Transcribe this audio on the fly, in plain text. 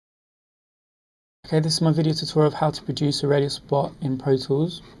Okay, this is my video tutorial of how to produce a radio spot in Pro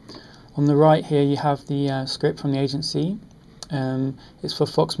Tools. On the right here you have the script from the agency. It's for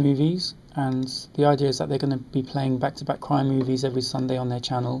Fox Movies, and the idea is that they're going to be playing back-to-back crime movies every Sunday on their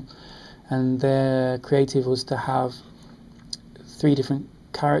channel, and their creative was to have 3 different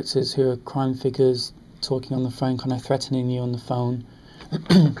characters who are crime figures talking on the phone, kind of threatening you on the phone,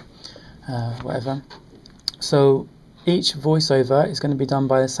 whatever. So each voiceover is going to be done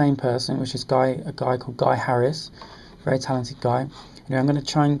by the same person, which is a guy called Guy Harris, very talented guy. Anyway, I'm going to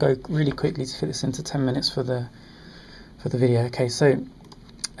try and go really quickly to fit this into 10 minutes for the video. Okay, so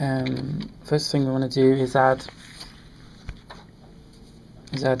first thing we want to do is add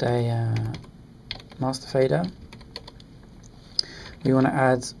a master fader. We want to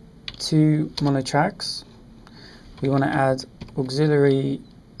add 2 mono tracks. We want to add auxiliary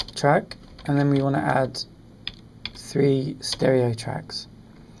track, and then we want to add 3 stereo tracks.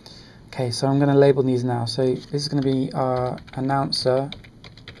 Okay, so I'm going to label these now. So this is going to be our announcer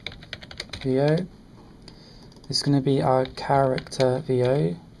VO. This is going to be our character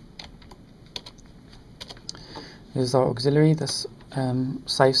VO. This is our auxiliary. That's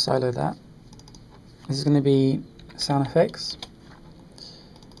safe silo that. This is going to be sound effects.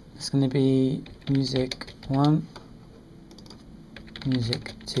 It's going to be music 1,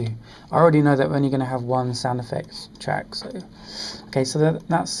 music 2. I already know that we're only going to have 1 sound effects track. So, okay, so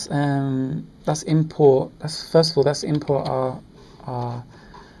that's import. First of all, that's import our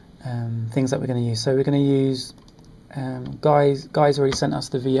things that we're going to use. So we're going to use Guy's already sent us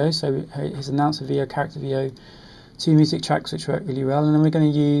the VO. So his announcer VO, character VO, 2 music tracks which work really well, and then we're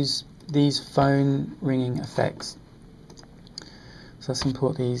going to use these phone ringing effects. So let's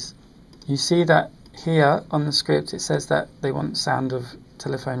import these. You see that here on the script it says that they want sound of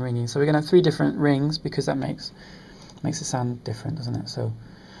telephone ringing. So we're going to have 3 different rings because that makes it sound different, doesn't it? So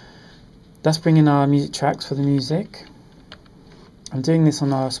that's bringing our music tracks for the music. I'm doing this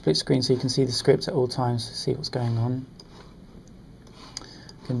on our split screen so you can see the script at all times to see what's going on.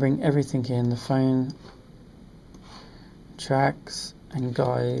 You can bring everything in, the phone tracks and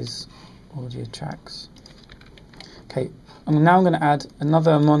Guy's audio tracks. Okay, now I'm going to add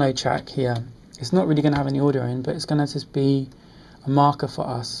another mono track here. It's not really going to have any audio in, but it's going to just be a marker for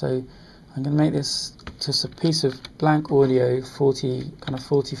us. So I'm going to make this just a piece of blank audio,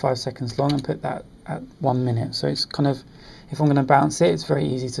 45 seconds long, and put that at 1 minute. So it's kind of, if I'm going to bounce it, it's very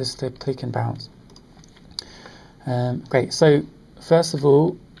easy just to click and bounce. Great, so first of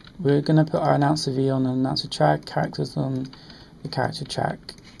all, we're going to put our announcer V on an announcer track, characters on the character track.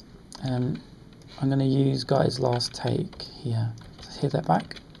 I'm going to use Guy's last take here. Let's hear that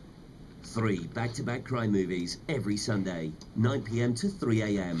back. 3 back-to-back crime movies every Sunday, 9 PM to 3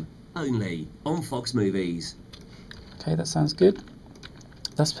 AM, only on Fox Movies. Okay, that sounds good.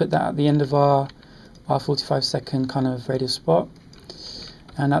 Let's put that at the end of our 45-second kind of radio spot.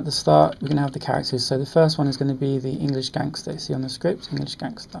 And at the start, we're going to have the characters. So the first one is going to be the English gangster. See on the script, English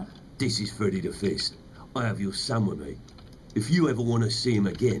gangster. This is Freddy the Fist. I have your son with me. If you ever want to see him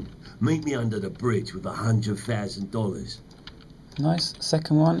again, meet me under the bridge with $100,000. Nice.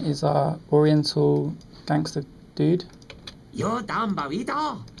 Second one is our Oriental gangster dude. You done,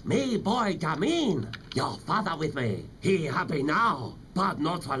 Babito? Me boy come in. Your father with me. He happy now, but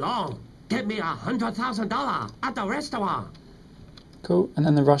not for long. Get me $100,000 at the restaurant. Cool. And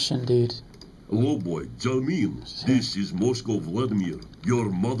then the Russian dude. Hello, boy. Jamin. This is Moscow Vladimir. Your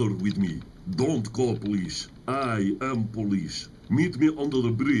mother with me. Don't call police. I am police. Meet me under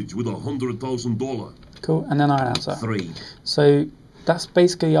the bridge with $100,000. Cool. And then our announcer. 3. So that's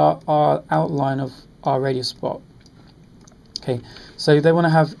basically our outline of our radio spot. Okay. So they want to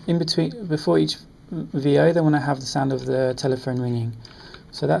have in between, before each VO, they want to have the sound of the telephone ringing.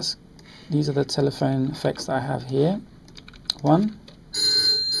 So these are the telephone effects that I have here. 1.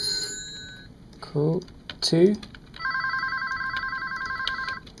 Cool. 2.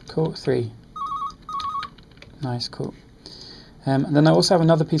 Cool. 3. Nice. Cool. And then I also have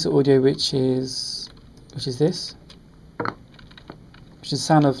another piece of audio which is this, which is the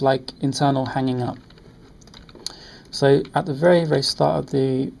sound of like internal hanging up. So at the very start of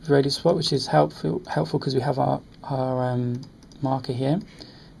the radio spot, which is helpful because we have our marker here,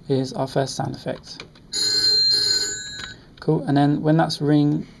 is our first sound effect. Cool. And then when that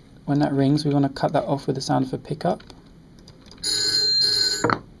rings, we want to cut that off with the sound of a pickup.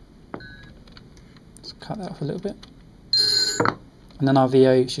 Let's cut that off a little bit. And then our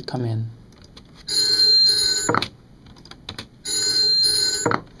VO should come in.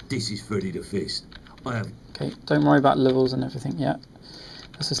 This is Freddy the Fist. Okay, don't worry about levels and everything yet.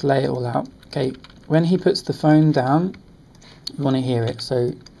 Let's just lay it all out. Okay, when he puts the phone down, we want to hear it.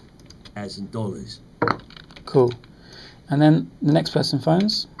 So $1,000. Cool. And then the next person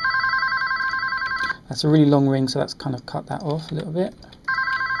phones. That's a really long ring, so let's kind of cut that off a little bit.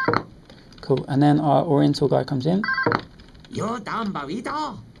 Cool. And then our Oriental guy comes in. You're down,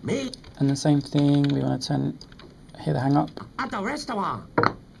 burrito. Me And the same thing, we want to hear the hang up. at the restaurant.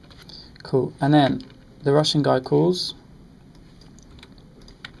 Cool. And then the Russian guy calls.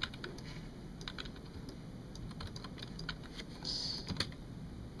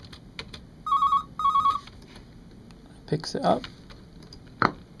 Picks it up.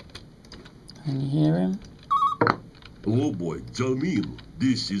 And you hear him. Hello, boy. Jamin.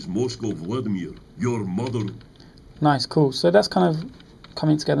 This is Moscow Vladimir. Your mother. Nice, cool. So that's kind of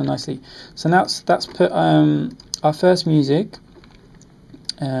coming together nicely. So now that's put our first music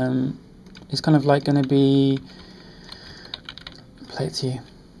is kind of like going to be, play it to you.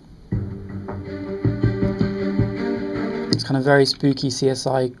 It's kind of very spooky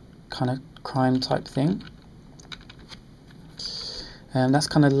CSI kind of crime type thing. Let's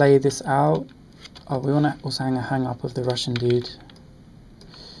kind of lay this out. Oh, we want to also hang up of the Russian dude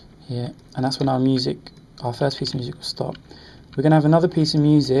here, and that's when our music, our first piece of music will stop. We're going to have another piece of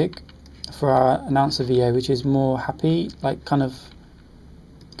music for our announcer VO, which is more happy, like kind of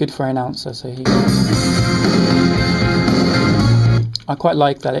good for an announcer. So I quite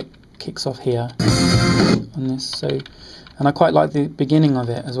like that it kicks off here on this. So, and I quite like the beginning of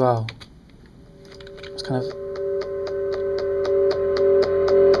it as well. It's kind of.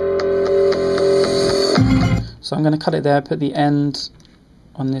 So I'm going to cut it there, put the end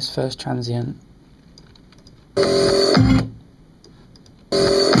on this first transient.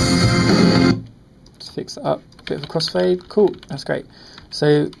 Just fix it up, a bit of a crossfade. Cool, that's great.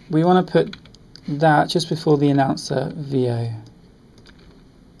 So we want to put that just before the announcer VO.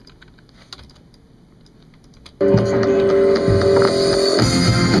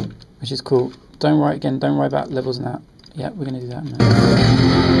 Which is cool. Don't worry about levels and that. Yeah, we're going to do that now.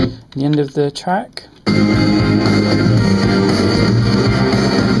 The end of the track.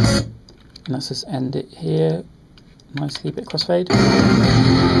 And let's just end it here nicely, a bit crossfade.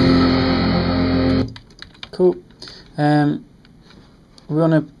 Cool. We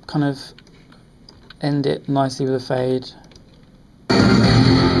want to kind of end it nicely with a fade,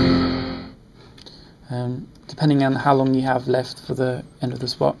 depending on how long you have left for the end of the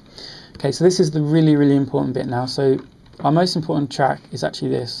spot. Okay, so this is the really, really important bit now. So our most important track is actually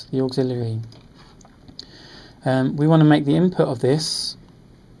this, the auxiliary. We want to make the input of this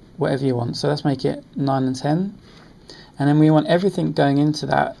whatever you want. So let's make it 9 and 10. And then we want everything going into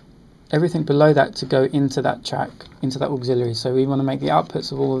that, everything below that to go into that track, into that auxiliary. So we want to make the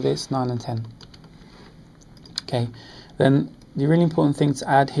outputs of all of this 9 and 10. Okay, then the really important thing to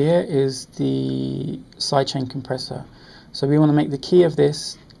add here is the side chain compressor. So we want to make the key of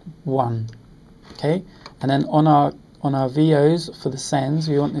this 1. Okay, and then on our VOs for the sends,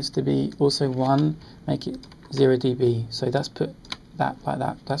 we want this to be also 1, make it 0 dB. So that's put that like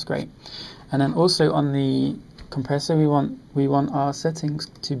that. That's great. And then also on the compressor, we want our settings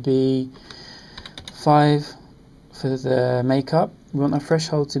to be 5 for the makeup. We want our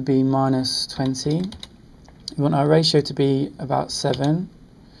threshold to be -20. We want our ratio to be about 7.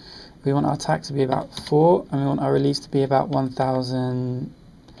 We want our attack to be about 4, and we want our release to be about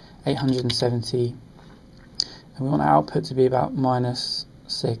 1870. And we want our output to be about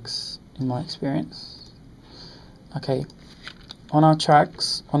 -6 in my experience. Okay, on our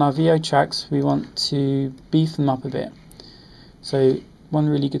tracks, on our VO tracks, we want to beef them up a bit. So one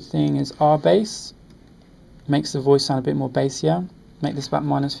really good thing is our bass makes the voice sound a bit more bassier. Make this about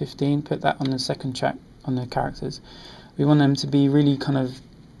 -15, put that on the second track, on the characters. We want them to be really kind of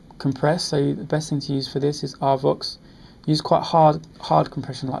compressed, so the best thing to use for this is RVox. Use quite hard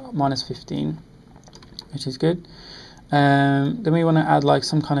compression, like -15, which is good. Then we want to add like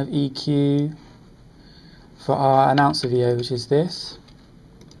some kind of EQ for our announcer VO, which is this.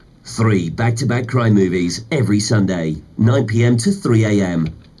 3 back-to-back crime movies every Sunday, 9 PM to 3 AM.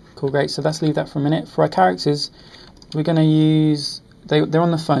 Cool, great. So let's leave that for a minute. For our characters, we're going to use, they're on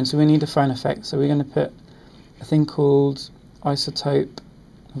the phone, so we need a phone effect. So we're going to put a thing called isotope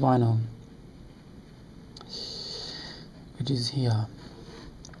vinyl, which is here.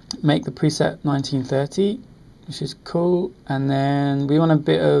 Make the preset 1930, which is cool. And then we want a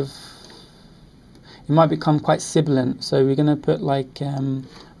bit of, it might become quite sibilant, so we're going to put like an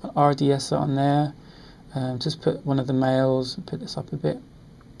RDS on there. Just put one of the males, put this up a bit.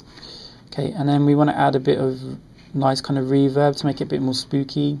 Okay, and then we want to add a bit of nice kind of reverb to make it a bit more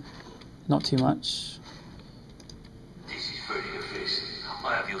spooky, not too much. This is Freddy the Fist.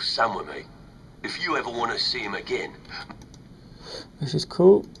 I have your son with me. If you ever want to see him again. Which is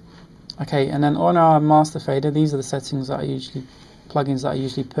cool. Okay, and then on our master fader, these are the settings that plugins that I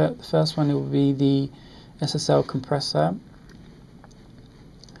usually put. The first one will be the SSL compressor.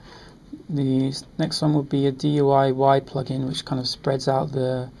 The next one will be a DIY plugin, which kind of spreads out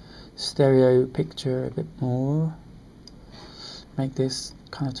the stereo picture a bit more. Make this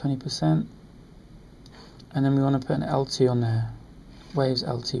kind of 20%. And then we want to put an L2 on there, Waves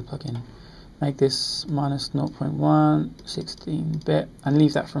L2 plugin. Make this minus 0.1, 16-bit, and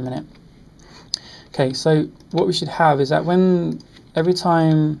leave that for a minute. Okay, so what we should have is that every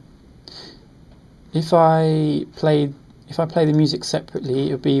time, if I play the music separately,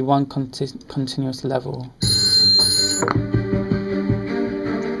 it would be one continuous level.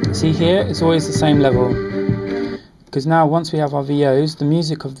 See here, it's always the same level. Because now, once we have our VOs, the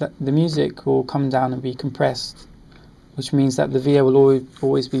music will come down and be compressed, which means that the VO will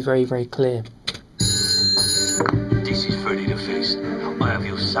always be very, very clear. This is Freddy the Fist. I have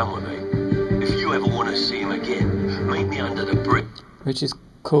your son with me. If you ever want to see him again, meet me under the bridge. Which is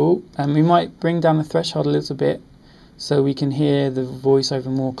cool, and we might bring down the threshold a little bit so we can hear the voiceover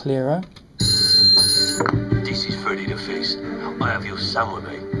more clearer. This is Freddy the Fist. I have your son with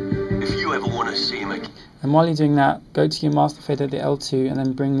me. If you ever want to see him again. And while you're doing that, go to your master fader, the L2, and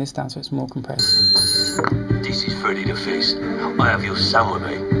then bring this down so it's more compressed. This is Freddy the Fist. I have your son with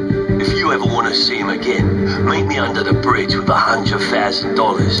me. If you ever want to see him again, meet me under the bridge with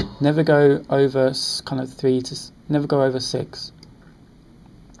 $100,000. Never go over kind of never go over 6.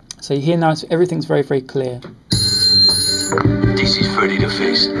 So you hear now everything's very, very clear. This is Freddy the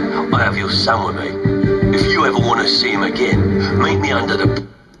Fist. I have your son with me. If you ever want to see him again, meet me under the...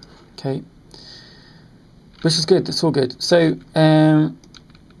 Okay. Which is good, it's all good. So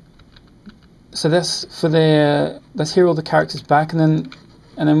so that's for let's hear all the characters back, and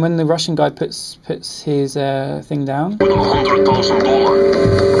then when the Russian guy puts his thing down, With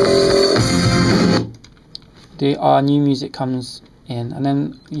 $100,000. our new music comes in, and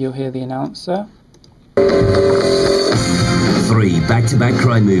then you'll hear the announcer. 3 back-to-back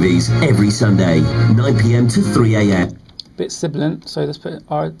crime movies every Sunday, 9 PM to 3 AM. Bit sibilant, so let's put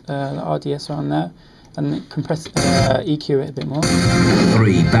the RDS on there, and compress EQ it a bit more.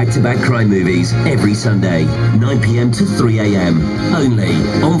 3 back-to-back crime movies every Sunday, 9 PM to 3 AM. Only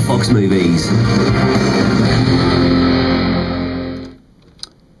on Fox Movies.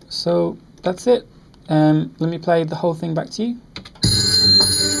 So that's it. Let me play the whole thing back to you.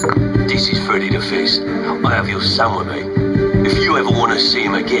 This is Freddy the Fist. I have your son with me. If you ever want to see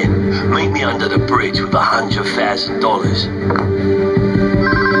him again, meet me under the bridge with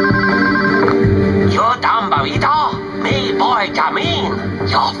 $100,000. You're done, burrito. Me boy, come in.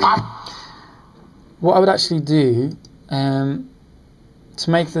 Your father. What I would actually do to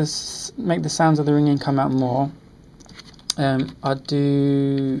make the sounds of the ringing come out more,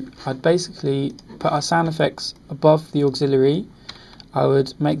 I'd basically put our sound effects above the auxiliary. I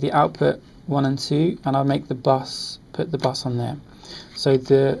would make the output 1 and 2, and I'll make put the bus on there. So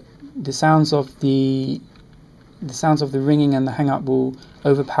the sounds of the ringing and the hang up will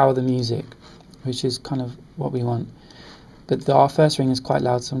overpower the music, which is kind of what we want. But our first ring is quite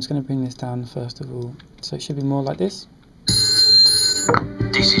loud, so I'm just going to bring this down first of all. So it should be more like this.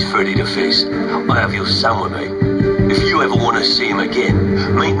 This is Freddy the Fist. I have your son with me. If you ever want to see him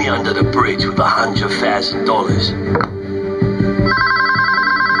again, meet me under the bridge with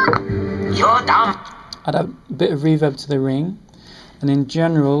 $100,000. You're done. I'd add a bit of reverb to the ring, and in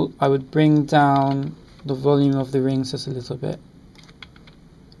general I would bring down the volume of the rings just a little bit.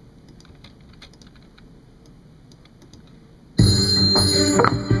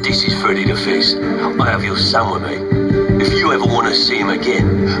 This is Freddy the Fist. I have your son with me. If you ever want to see him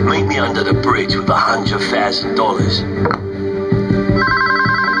again, meet me under the bridge with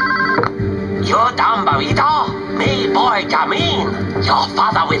 $100,000. You're done, burrito. Me boy, come in. Your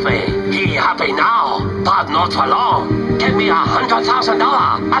father with me. He happy now, but not for long. Give me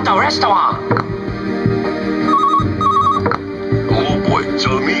 $100,000 at the restaurant. Hello, boy,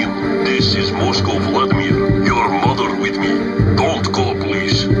 come in. This is Moscow Vladimir. Your mother with me. Don't call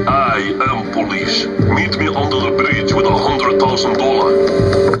police. I am police. Meet me under the bridge with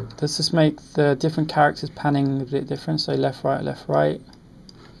 $100,000. Let's just make the different characters panning a bit different. So left, right, left, right.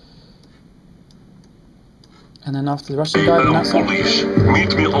 And then after the Russian guy, I am police.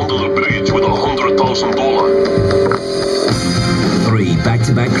 Meet me under the bridge with $100,000. 3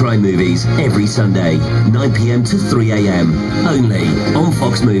 back-to-back crime movies every Sunday, 9 PM to 3 AM. Only on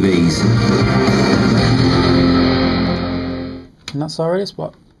Fox Movies. And that's our earliest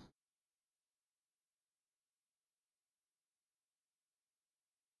spot.